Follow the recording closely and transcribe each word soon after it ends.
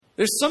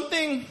There's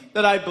something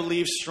that I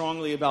believe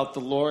strongly about the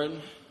Lord,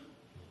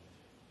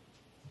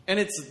 and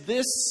it's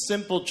this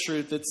simple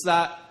truth. It's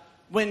that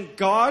when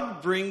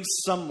God brings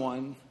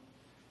someone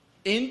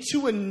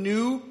into a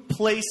new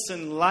place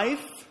in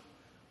life,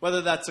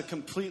 whether that's a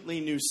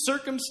completely new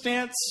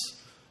circumstance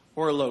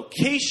or a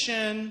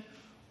location,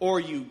 or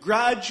you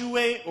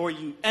graduate or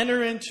you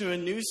enter into a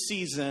new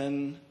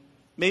season,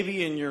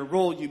 maybe in your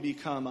role you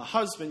become a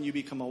husband, you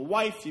become a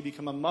wife, you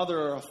become a mother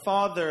or a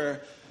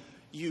father,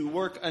 you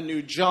work a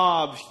new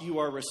job, you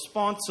are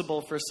responsible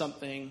for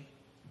something,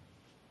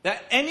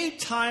 that any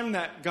time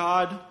that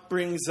God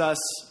brings us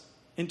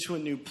into a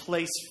new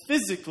place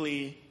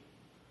physically,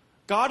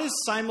 God is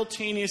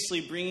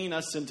simultaneously bringing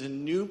us into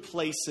new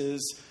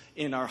places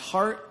in our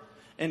heart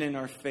and in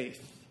our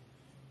faith.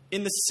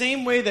 In the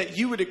same way that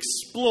you would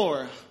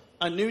explore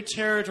a new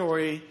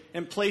territory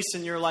and place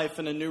in your life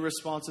and a new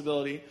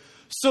responsibility,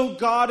 so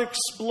God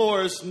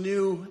explores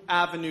new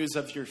avenues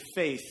of your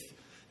faith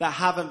that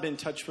haven't been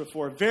touched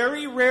before.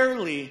 Very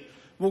rarely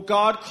will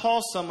God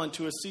call someone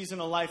to a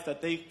season of life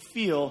that they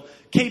feel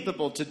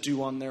capable to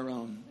do on their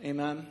own.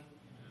 Amen?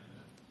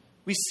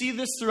 We see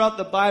this throughout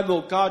the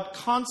Bible, God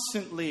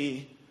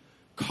constantly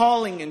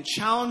calling and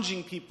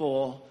challenging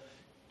people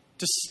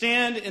to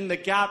stand in the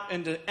gap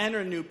and to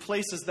enter new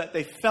places that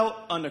they felt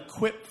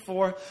unequipped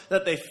for,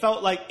 that they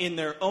felt like in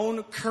their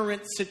own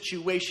current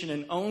situation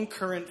and own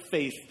current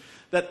faith,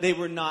 that they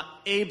were not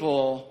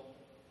able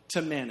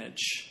to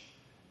manage.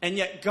 And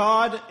yet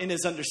God, in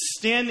his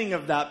understanding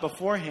of that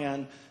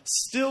beforehand,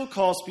 still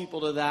calls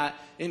people to that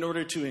in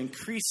order to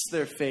increase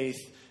their faith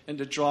and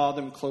to draw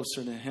them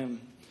closer to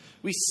him.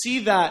 We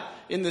see that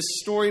in the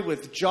story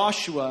with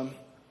Joshua.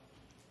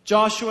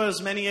 Joshua,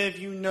 as many of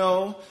you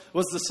know,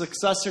 was the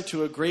successor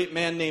to a great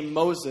man named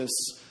Moses.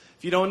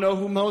 If you don't know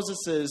who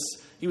Moses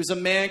is, he was a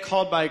man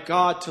called by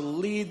God to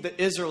lead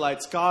the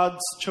Israelites, God's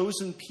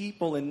chosen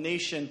people and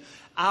nation,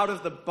 out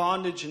of the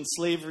bondage and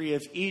slavery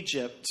of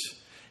Egypt.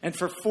 And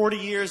for 40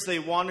 years they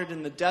wandered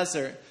in the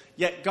desert.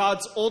 Yet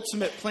God's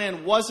ultimate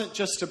plan wasn't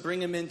just to bring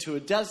them into a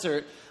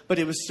desert, but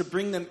it was to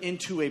bring them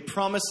into a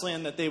promised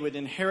land that they would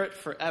inherit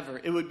forever.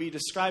 It would be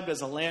described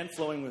as a land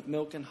flowing with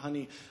milk and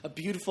honey, a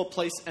beautiful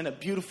place and a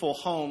beautiful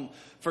home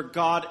for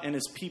God and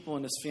his people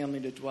and his family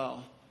to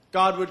dwell.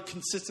 God would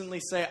consistently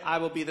say, I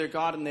will be their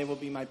God and they will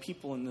be my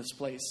people in this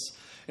place.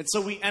 And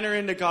so we enter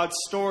into God's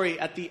story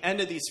at the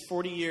end of these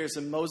 40 years,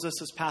 and Moses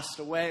has passed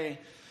away.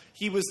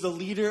 He was the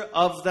leader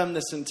of them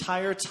this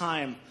entire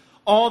time.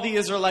 All the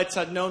Israelites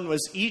had known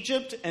was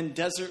Egypt and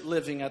desert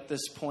living at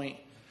this point.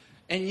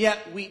 And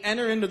yet we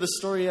enter into the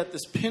story at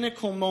this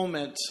pinnacle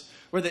moment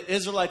where the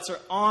Israelites are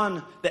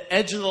on the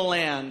edge of the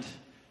land.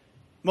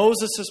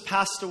 Moses has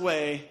passed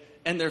away,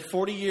 and their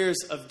 40 years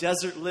of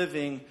desert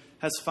living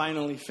has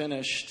finally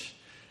finished.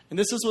 And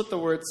this is what the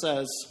word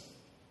says.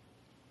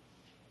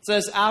 It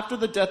says, after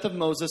the death of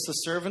Moses, the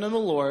servant of the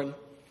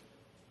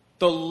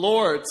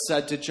Lord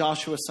said to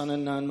Joshua, son of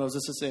Nun,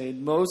 Moses' aide,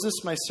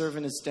 Moses, my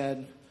servant, is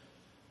dead.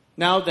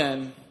 Now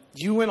then,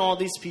 you and all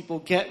these people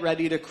get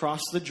ready to cross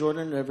the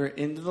Jordan River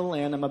into the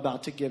land I'm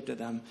about to give to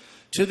them,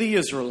 to the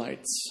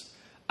Israelites.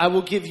 I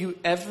will give you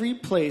every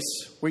place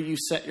where you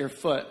set your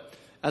foot,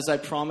 as I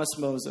promised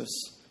Moses.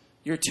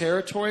 Your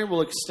territory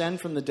will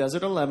extend from the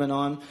desert of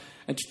Lebanon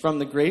and from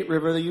the great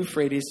river, the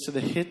Euphrates, to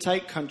the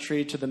Hittite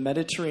country, to the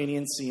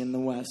Mediterranean Sea in the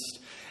west.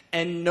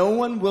 And no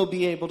one will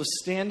be able to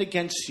stand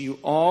against you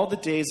all the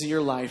days of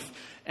your life.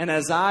 And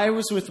as I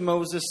was with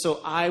Moses, so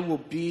I will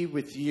be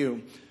with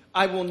you.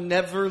 I will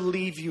never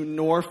leave you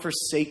nor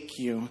forsake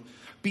you.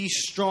 Be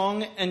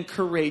strong and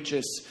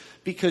courageous,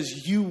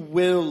 because you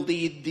will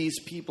lead these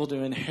people to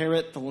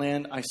inherit the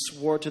land I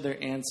swore to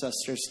their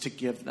ancestors to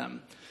give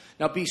them.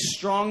 Now be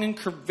strong and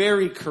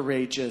very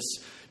courageous.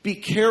 Be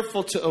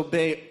careful to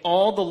obey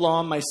all the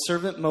law my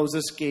servant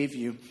Moses gave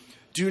you.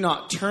 Do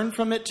not turn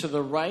from it to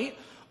the right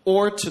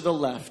or to the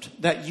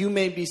left, that you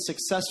may be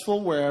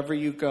successful wherever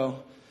you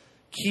go.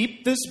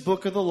 Keep this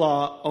book of the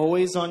law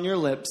always on your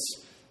lips.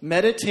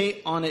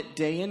 Meditate on it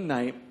day and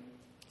night,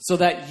 so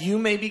that you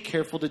may be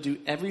careful to do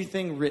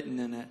everything written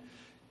in it.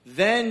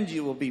 Then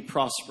you will be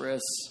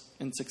prosperous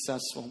and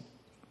successful.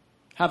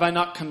 Have I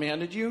not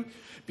commanded you?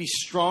 Be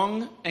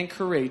strong and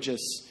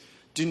courageous.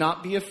 Do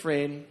not be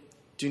afraid.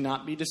 Do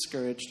not be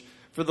discouraged.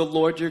 For the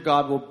Lord your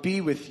God will be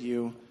with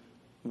you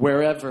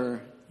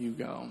wherever you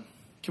go.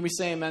 Can we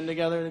say amen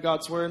together to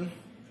God's word?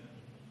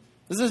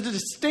 This is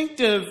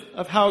distinctive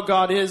of how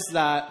God is,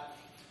 that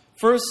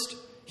first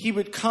he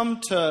would come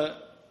to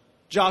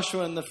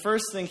Joshua, and the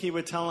first thing he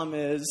would tell him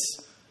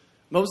is,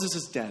 Moses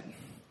is dead.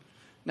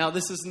 Now,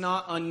 this is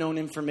not unknown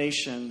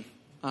information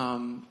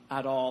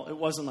at all. It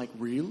wasn't like,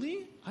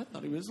 really? I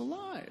thought he was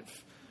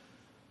alive.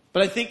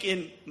 But I think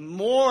in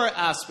more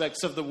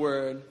aspects of the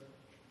word,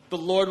 the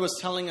Lord was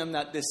telling him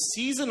that this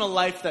season of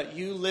life that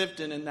you lived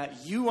in and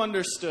that you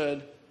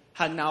understood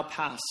had now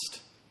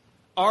passed.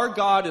 Our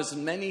God is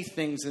many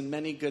things and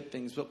many good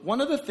things. But one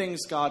of the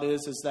things God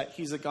is that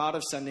he's a God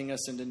of sending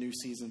us into new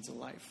seasons of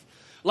life.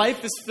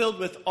 Life is filled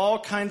with all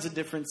kinds of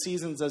different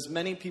seasons, as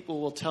many people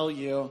will tell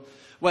you.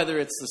 whether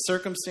it's the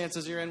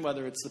circumstances you're in,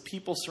 whether it's the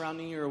people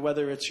surrounding you, or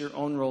whether it's your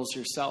own roles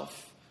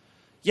yourself.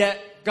 Yet,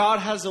 God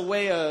has a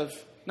way of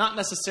not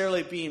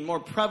necessarily being more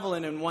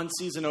prevalent in one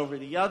season over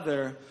the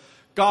other.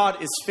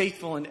 God is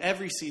faithful in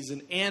every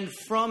season and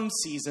from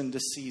season to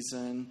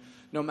season,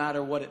 no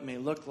matter what it may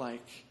look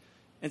like.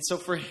 And so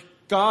for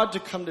God to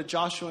come to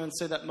Joshua and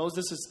say that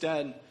Moses is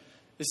dead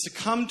is to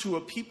come to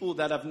a people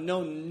that have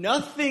known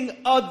nothing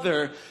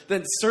other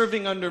than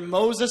serving under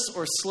Moses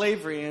or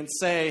slavery and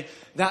say,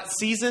 that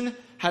season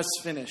has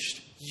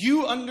finished.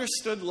 You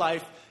understood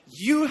life.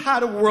 You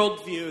had a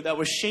worldview that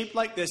was shaped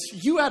like this.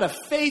 You had a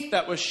faith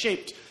that was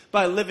shaped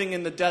by living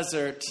in the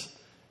desert.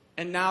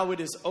 And now it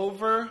is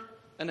over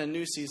and a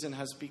new season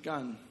has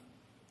begun.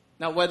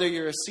 Now, whether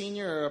you're a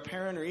senior or a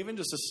parent or even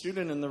just a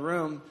student in the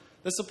room,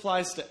 this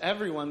applies to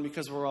everyone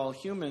because we're all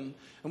human.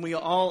 And we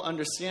all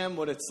understand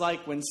what it's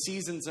like when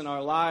seasons in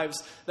our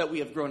lives that we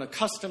have grown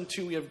accustomed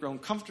to, we have grown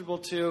comfortable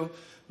to,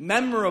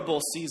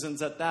 memorable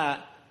seasons at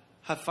that,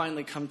 have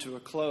finally come to a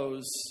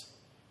close.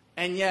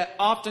 And yet,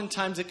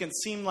 oftentimes it can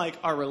seem like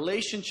our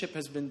relationship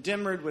has been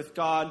dimmered with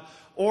God,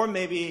 or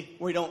maybe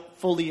we don't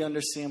fully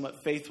understand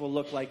what faith will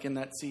look like in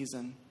that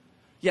season.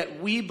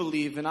 Yet we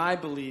believe, and I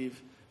believe,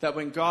 that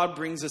when God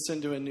brings us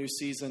into a new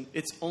season,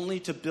 it's only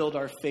to build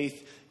our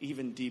faith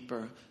even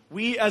deeper.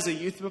 We as a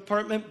youth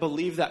department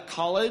believe that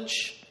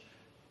college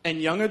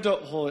and young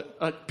adulthood,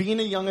 being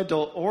a young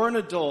adult or an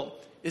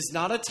adult, is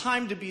not a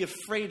time to be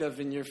afraid of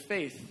in your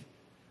faith.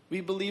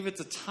 We believe it's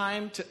a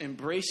time to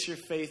embrace your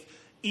faith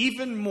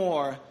even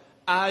more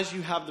as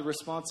you have the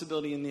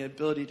responsibility and the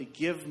ability to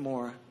give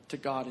more to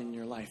God in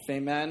your life.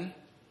 Amen?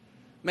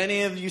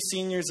 Many of you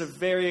seniors are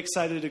very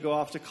excited to go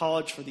off to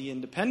college for the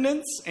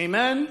independence.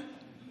 Amen?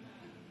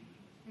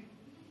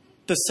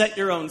 To set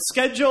your own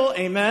schedule.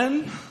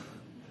 Amen?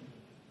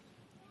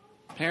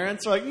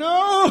 Parents are like,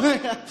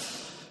 no!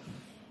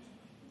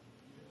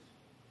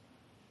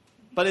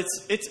 But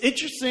it's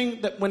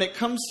interesting that when it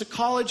comes to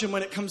college and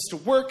when it comes to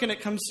work and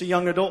it comes to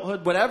young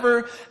adulthood,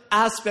 whatever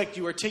aspect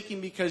you are taking,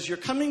 because you're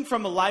coming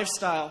from a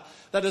lifestyle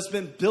that has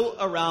been built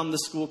around the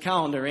school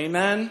calendar.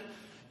 Amen?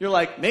 You're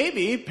like,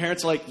 maybe.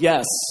 Parents are like,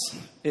 yes,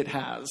 it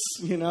has,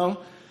 you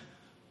know?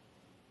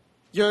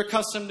 You're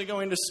accustomed to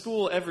going to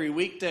school every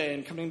weekday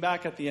and coming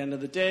back at the end of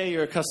the day.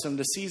 You're accustomed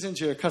to seasons.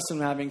 You're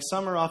accustomed to having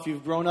summer off.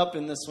 You've grown up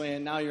in this way,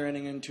 and now you're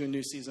entering into a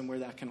new season where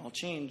that can all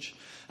change.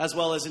 As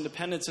well as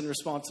independence and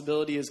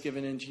responsibility is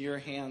given into your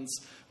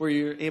hands, where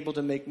you're able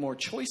to make more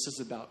choices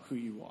about who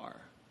you are.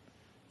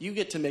 You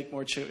get to make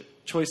more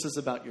choices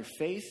about your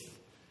faith,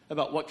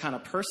 about what kind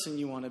of person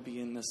you want to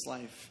be in this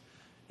life.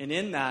 And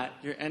in that,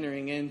 you're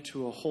entering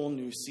into a whole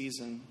new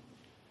season.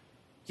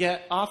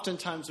 Yet,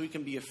 oftentimes we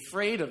can be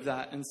afraid of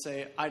that and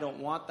say, I don't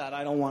want that.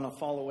 I don't want to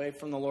fall away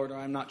from the Lord, or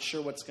I'm not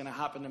sure what's going to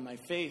happen to my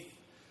faith.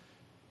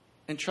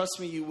 And trust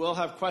me, you will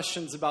have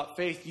questions about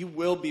faith. You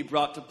will be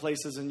brought to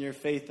places in your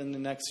faith in the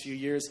next few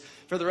years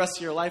for the rest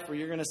of your life where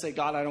you're going to say,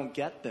 God, I don't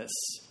get this.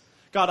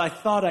 God, I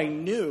thought I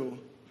knew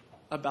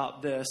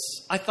about this.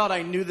 I thought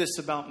I knew this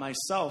about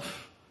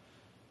myself.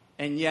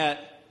 And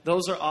yet,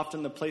 those are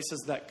often the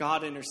places that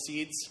God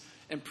intercedes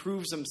and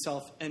proves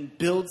himself and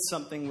builds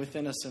something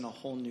within us in a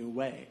whole new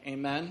way.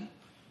 Amen?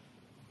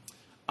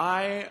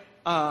 I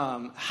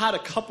had a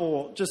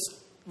couple just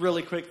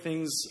really quick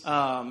things,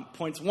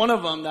 points. One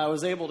of them that I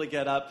was able to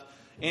get up.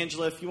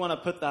 Angela, if you want to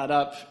put that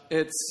up.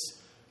 It's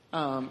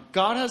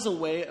God has a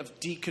way of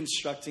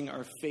deconstructing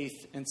our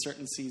faith in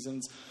certain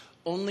seasons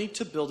only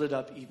to build it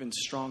up even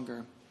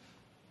stronger.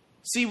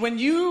 See, when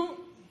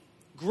you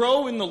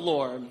grow in the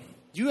Lord,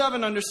 you have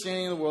an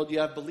understanding of the world.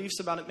 You have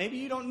beliefs about it. Maybe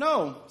you don't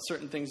know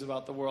certain things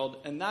about the world,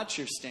 and that's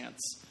your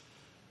stance.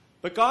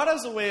 But God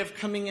has a way of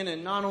coming in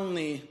and not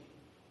only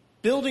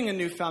building a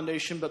new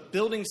foundation, but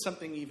building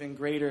something even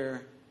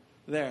greater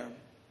there.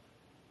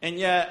 And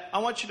yet, I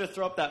want you to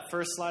throw up that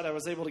first slide. I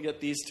was able to get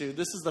these two.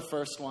 This is the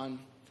first one.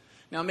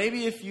 Now,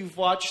 maybe if you've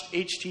watched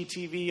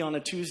HGTV on a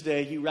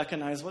Tuesday, you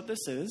recognize what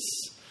this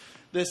is.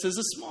 This is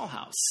a small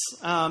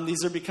house.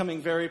 These are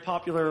becoming very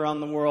popular around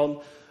the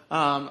world.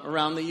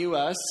 Around the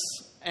U.S.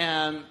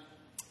 And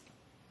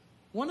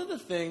one of the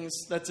things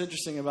that's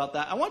interesting about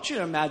that, I want you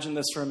to imagine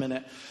this for a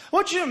minute. I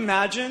want you to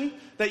imagine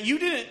that you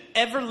didn't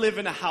ever live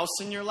in a house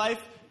in your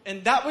life,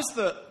 and that was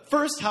the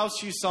first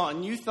house you saw,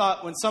 and you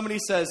thought when somebody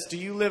says, do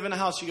you live in a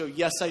house? You go,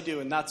 yes, I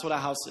do, and that's what a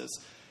house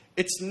is.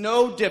 It's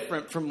no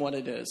different from what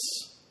it is.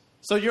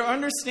 So your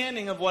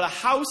understanding of what a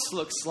house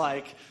looks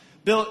like,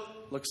 built,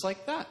 looks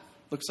like that.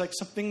 Looks like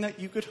something that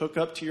you could hook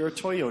up to your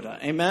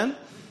Toyota. Amen?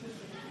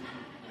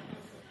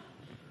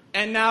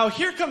 And now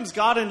here comes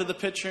God into the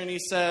picture and he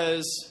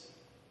says,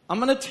 I'm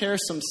going to tear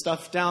some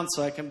stuff down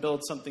so I can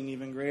build something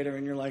even greater.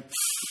 And you're like,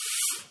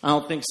 I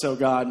don't think so,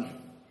 God.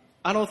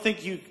 I don't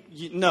think you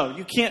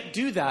can't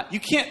do that. You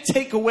can't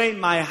take away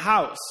my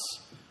house.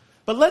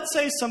 But let's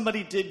say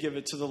somebody did give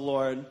it to the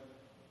Lord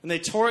and they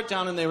tore it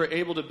down and they were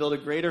able to build a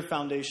greater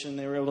foundation.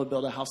 They were able to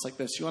build a house like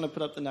this. You want to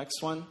put up the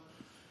next one?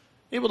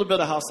 Able to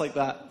build a house like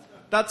that.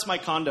 That's my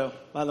condo,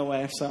 by the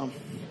way. So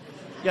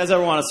you guys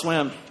ever want to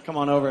swim, come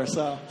on over.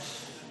 So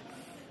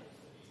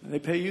They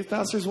pay youth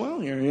pastors well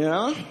here, you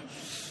know?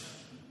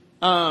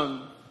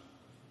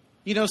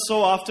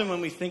 So often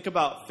when we think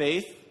about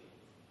faith,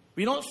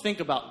 we don't think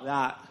about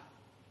that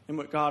and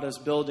what God is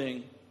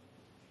building.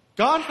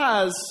 God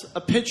has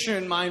a picture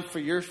in mind for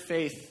your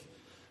faith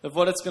of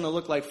what it's going to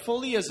look like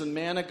fully as a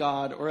man of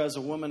God or as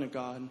a woman of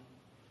God.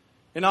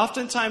 And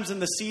oftentimes in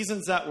the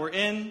seasons that we're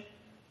in,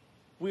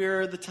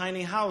 we're the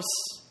tiny house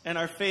and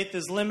our faith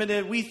is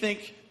limited. We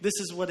think this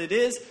is what it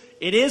is.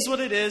 It is what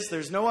it is.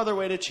 There's no other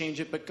way to change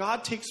it. But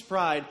God takes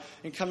pride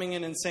in coming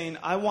in and saying,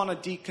 I want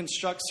to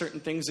deconstruct certain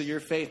things of your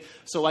faith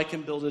so I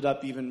can build it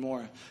up even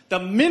more. The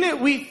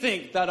minute we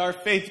think that our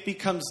faith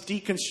becomes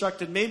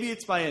deconstructed, maybe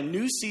it's by a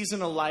new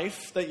season of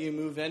life that you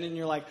move in and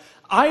you're like,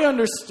 I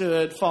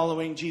understood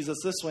following Jesus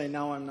this way.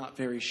 Now I'm not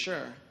very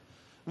sure.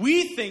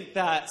 We think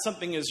that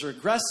something is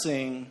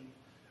regressing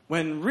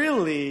when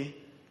really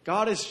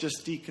God is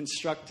just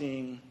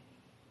deconstructing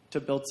to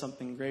build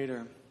something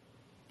greater.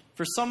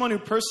 For someone who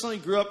personally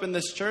grew up in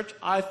this church,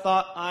 I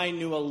thought I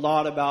knew a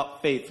lot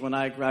about faith when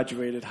I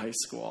graduated high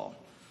school.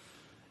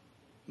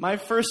 My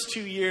first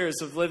 2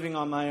 years of living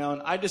on my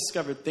own, I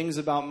discovered things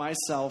about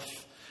myself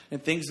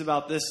and things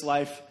about this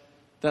life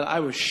that I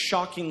was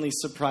shockingly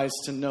surprised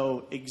to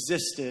know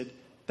existed,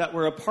 that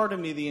were a part of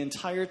me the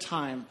entire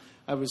time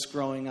I was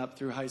growing up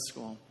through high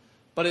school.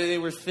 But they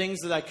were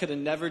things that I could have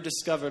never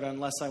discovered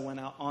unless I went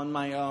out on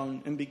my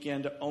own and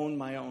began to own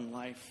my own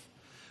life.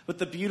 But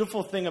the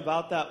beautiful thing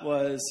about that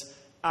was,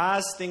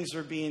 as things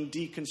were being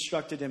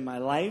deconstructed in my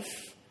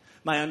life,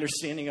 my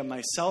understanding of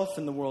myself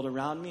and the world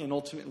around me, and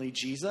ultimately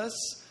Jesus,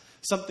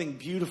 something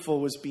beautiful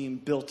was being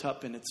built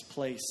up in its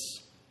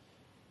place.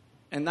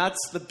 And that's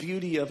the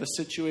beauty of a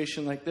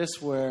situation like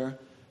this, where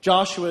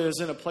Joshua is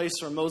in a place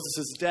where Moses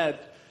is dead,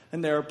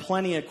 and there are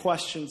plenty of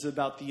questions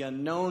about the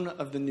unknown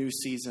of the new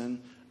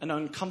season, an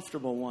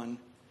uncomfortable one.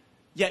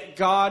 Yet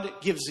God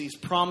gives these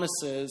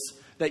promises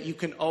that you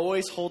can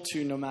always hold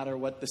to no matter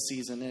what the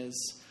season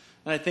is.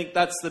 And I think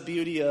that's the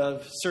beauty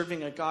of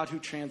serving a God who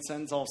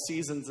transcends all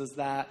seasons, is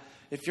that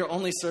if you're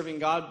only serving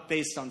God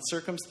based on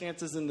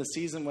circumstances in the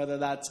season, whether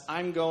that's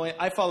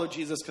I follow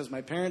Jesus because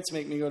my parents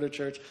make me go to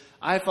church,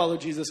 I follow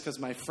Jesus because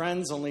my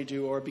friends only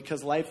do, or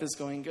because life is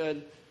going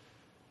good,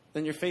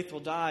 then your faith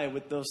will die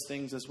with those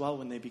things as well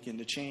when they begin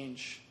to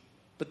change.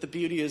 But the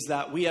beauty is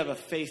that we have a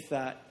faith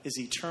that is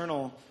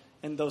eternal,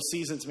 and though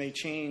seasons may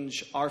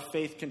change, our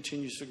faith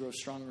continues to grow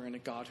stronger in a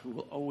God who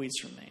will always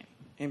remain.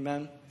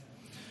 Amen?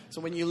 So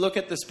when you look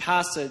at this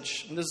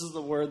passage, and this is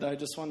the word that I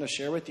just wanted to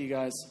share with you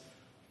guys,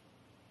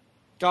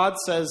 God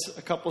says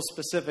a couple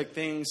specific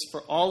things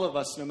for all of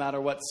us, no matter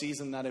what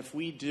season, that if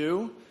we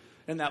do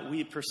and that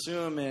we pursue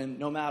Him in,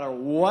 no matter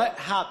what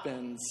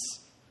happens,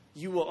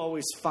 you will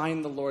always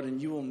find the Lord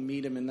and you will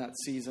meet Him in that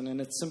season.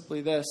 And it's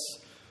simply this: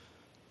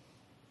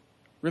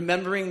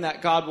 remembering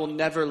that God will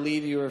never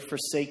leave you or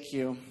forsake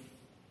you.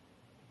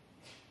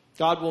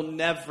 God will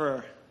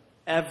never,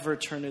 ever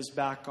turn His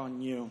back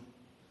on you.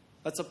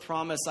 That's a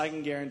promise I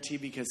can guarantee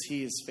because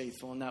He is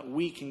faithful, and that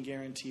we can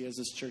guarantee as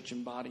His church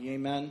and body.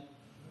 Amen?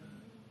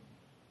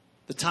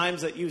 The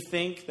times that you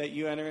think that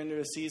you enter into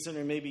a season,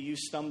 or maybe you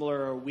stumble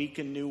or are weak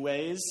in new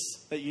ways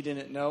that you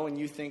didn't know, and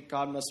you think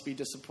God must be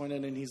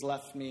disappointed and He's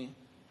left me,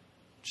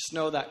 just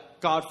know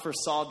that God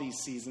foresaw these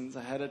seasons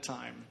ahead of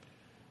time,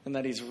 and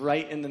that He's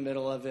right in the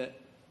middle of it,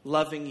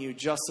 loving you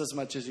just as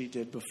much as He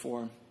did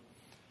before.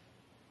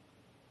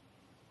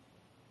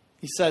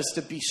 He says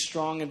to be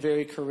strong and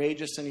very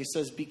courageous, and He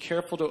says, be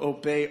careful to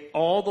obey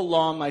all the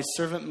law my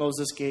servant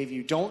Moses gave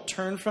you. Don't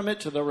turn from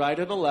it to the right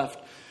or the left,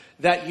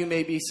 that you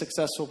may be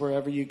successful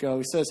wherever you go.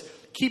 He says,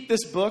 keep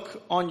this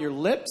book on your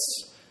lips,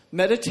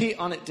 meditate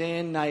on it day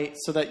and night,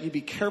 so that you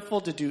be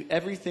careful to do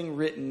everything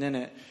written in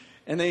it.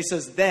 And then He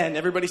says, then,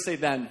 everybody say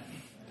then.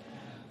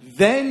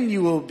 Then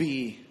you will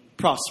be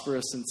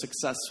prosperous and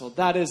successful.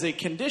 That is a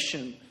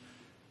condition,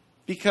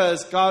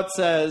 because God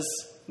says,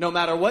 no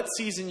matter what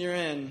season you're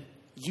in,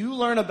 you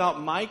learn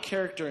about my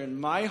character and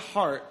my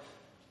heart.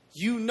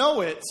 You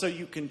know it, so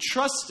you can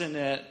trust in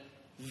it.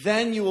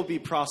 Then you will be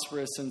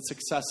prosperous and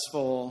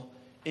successful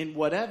in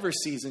whatever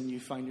season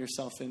you find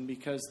yourself in,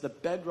 because the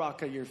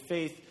bedrock of your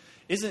faith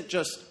isn't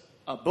just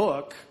a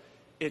book.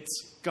 It's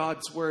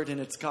God's word,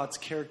 and it's God's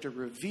character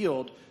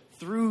revealed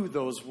through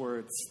those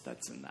words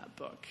that's in that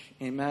book.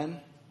 Amen?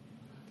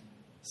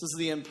 This is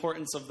the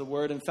importance of the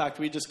word. In fact,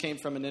 we just came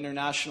from an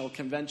international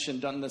convention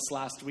done this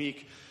last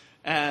week,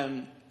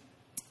 and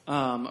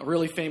a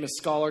really famous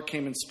scholar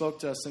came and spoke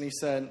to us, and he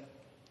said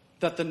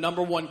that the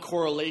number one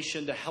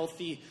correlation to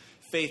healthy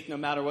faith, no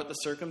matter what the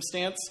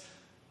circumstance,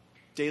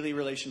 daily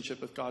relationship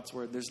with God's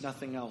word. There's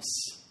nothing else.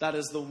 That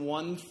is the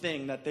one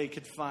thing that they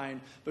could find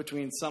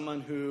between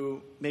someone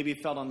who maybe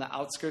felt on the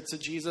outskirts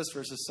of Jesus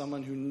versus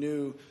someone who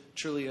knew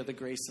truly of the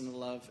grace and the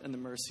love and the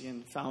mercy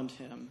and found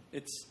Him.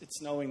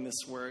 It's knowing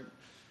this word.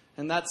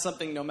 And that's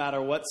something, no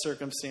matter what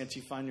circumstance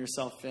you find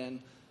yourself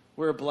in,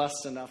 we're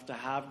blessed enough to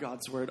have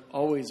God's word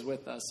always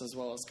with us, as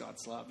well as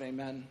God's love.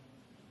 Amen.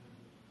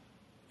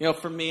 You know,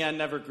 for me, I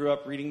never grew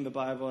up reading the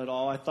Bible at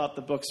all. I thought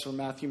the books were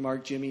Matthew,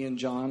 Mark, Jimmy, and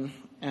John.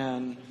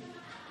 And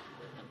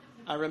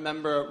I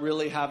remember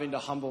really having to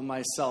humble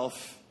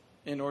myself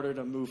in order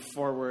to move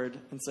forward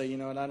and say, you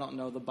know what, I don't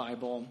know the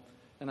Bible,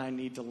 and I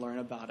need to learn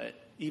about it,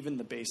 even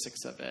the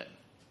basics of it.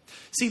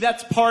 See,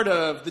 that's part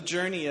of the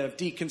journey of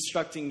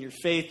deconstructing your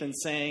faith and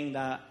saying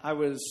that I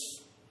was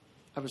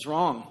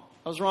wrong.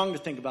 I was wrong to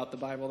think about the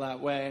Bible that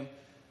way,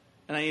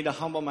 and I need to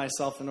humble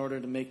myself in order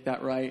to make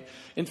that right.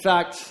 In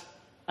fact,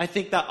 I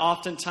think that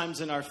oftentimes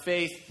in our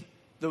faith,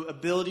 the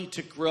ability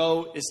to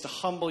grow is to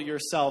humble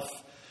yourself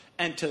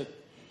and to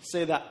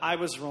say that I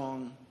was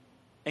wrong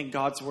and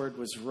God's word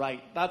was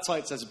right. That's why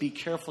it says be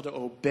careful to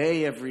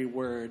obey every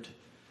word,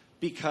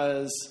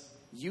 because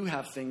you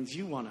have things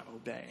you want to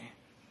obey.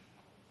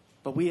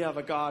 But we have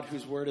a God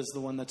whose word is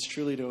the one that's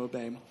truly to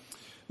obey.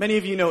 Many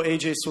of you know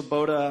A.J.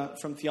 Swoboda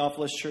from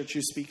Theophilus Church,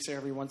 who speaks there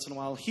every once in a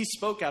while. He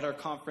spoke at our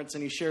conference,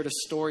 and he shared a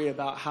story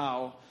about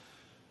how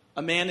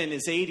a man in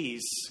his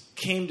 80s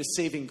came to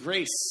saving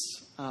grace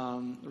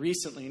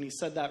recently. And he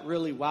said that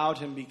really wowed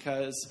him,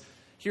 because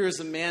here is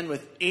a man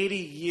with 80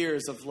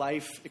 years of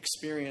life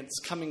experience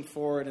coming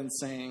forward and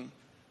saying,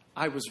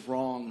 I was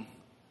wrong.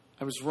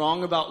 I was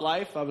wrong about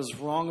life. I was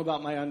wrong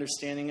about my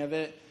understanding of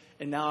it.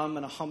 And now I'm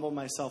going to humble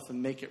myself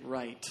and make it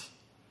right.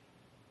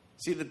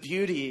 See, the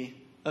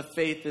beauty of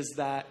faith is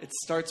that it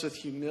starts with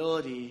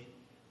humility.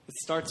 It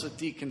starts with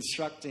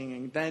deconstructing,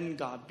 and then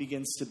God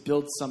begins to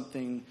build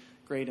something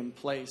great in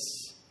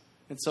place.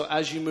 And so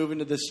as you move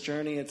into this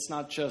journey, it's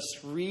not just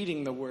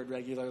reading the word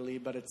regularly,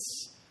 but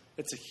it's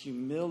a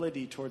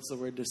humility towards the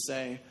word to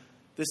say,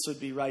 this would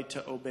be right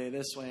to obey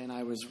this way, and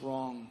I was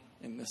wrong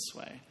in this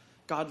way.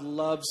 God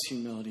loves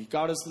humility.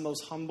 God is the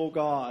most humble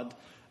God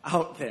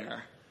out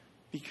there.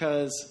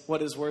 Because what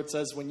his word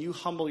says, when you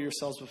humble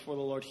yourselves before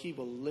the Lord, he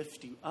will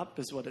lift you up,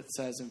 is what it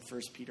says in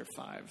 1 Peter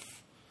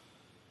 5.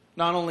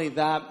 Not only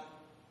that,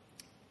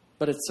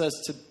 but it says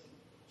to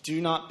do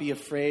not be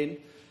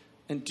afraid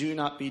and do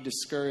not be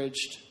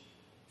discouraged,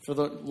 for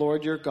the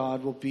Lord your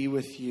God will be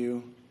with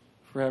you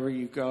wherever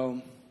you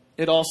go.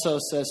 It also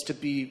says to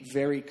be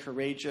very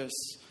courageous.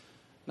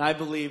 And I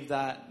believe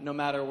that no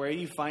matter where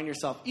you find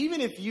yourself, even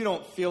if you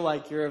don't feel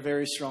like you're a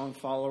very strong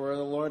follower of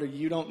the Lord, or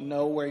you don't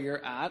know where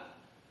you're at,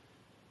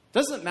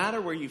 doesn't matter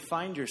where you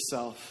find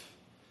yourself,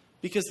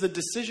 because the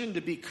decision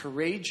to be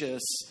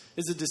courageous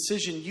is a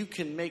decision you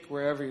can make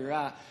wherever you're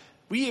at.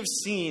 We have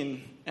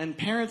seen, and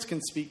parents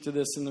can speak to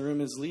this in the room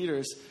as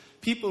leaders,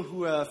 people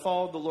who have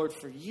followed the Lord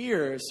for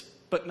years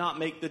but not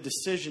make the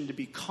decision to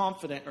be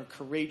confident or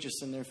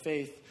courageous in their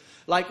faith.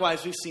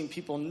 Likewise, we've seen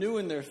people new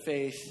in their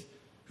faith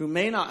who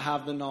may not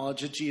have the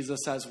knowledge of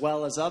Jesus as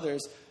well as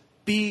others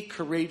be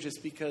courageous,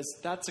 because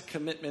that's a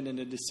commitment and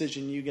a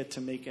decision you get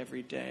to make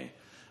every day.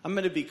 I'm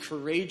going to be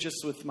courageous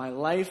with my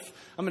life.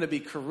 I'm going to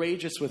be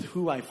courageous with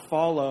who I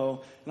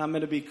follow. And I'm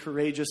going to be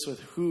courageous with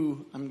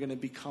who I'm going to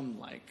become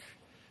like.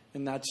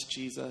 And that's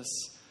Jesus.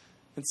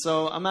 And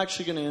so I'm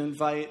actually going to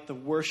invite the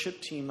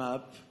worship team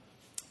up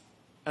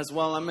as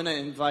well. I'm going to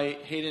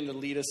invite Hayden to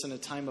lead us in a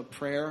time of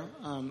prayer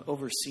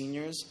over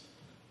seniors.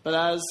 But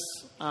as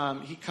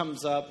he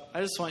comes up, I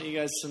just want you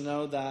guys to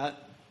know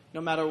that no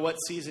matter what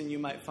season you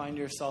might find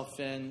yourself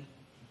in,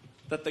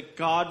 that the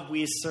God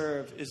we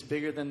serve is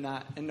bigger than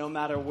that. And no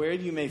matter where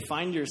you may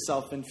find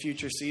yourself in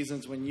future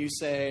seasons, when you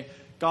say,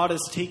 God is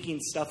taking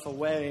stuff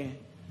away,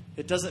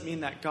 it doesn't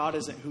mean that God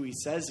isn't who he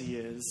says he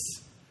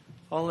is.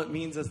 All it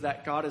means is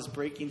that God is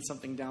breaking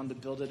something down to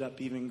build it up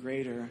even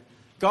greater.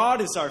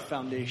 God is our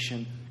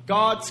foundation.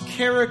 God's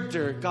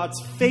character, God's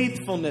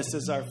faithfulness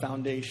is our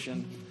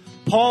foundation.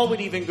 Paul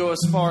would even go as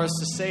far as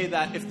to say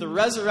that if the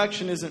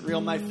resurrection isn't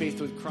real, my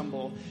faith would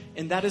crumble.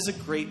 And that is a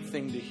great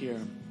thing to hear.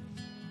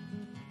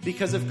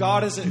 Because if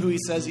God isn't who he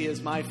says he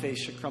is, my faith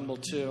should crumble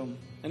too.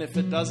 And if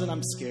it doesn't,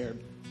 I'm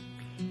scared.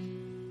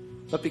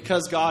 But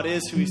because God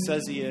is who he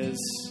says he is,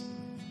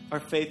 our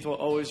faith will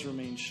always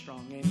remain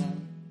strong. Amen.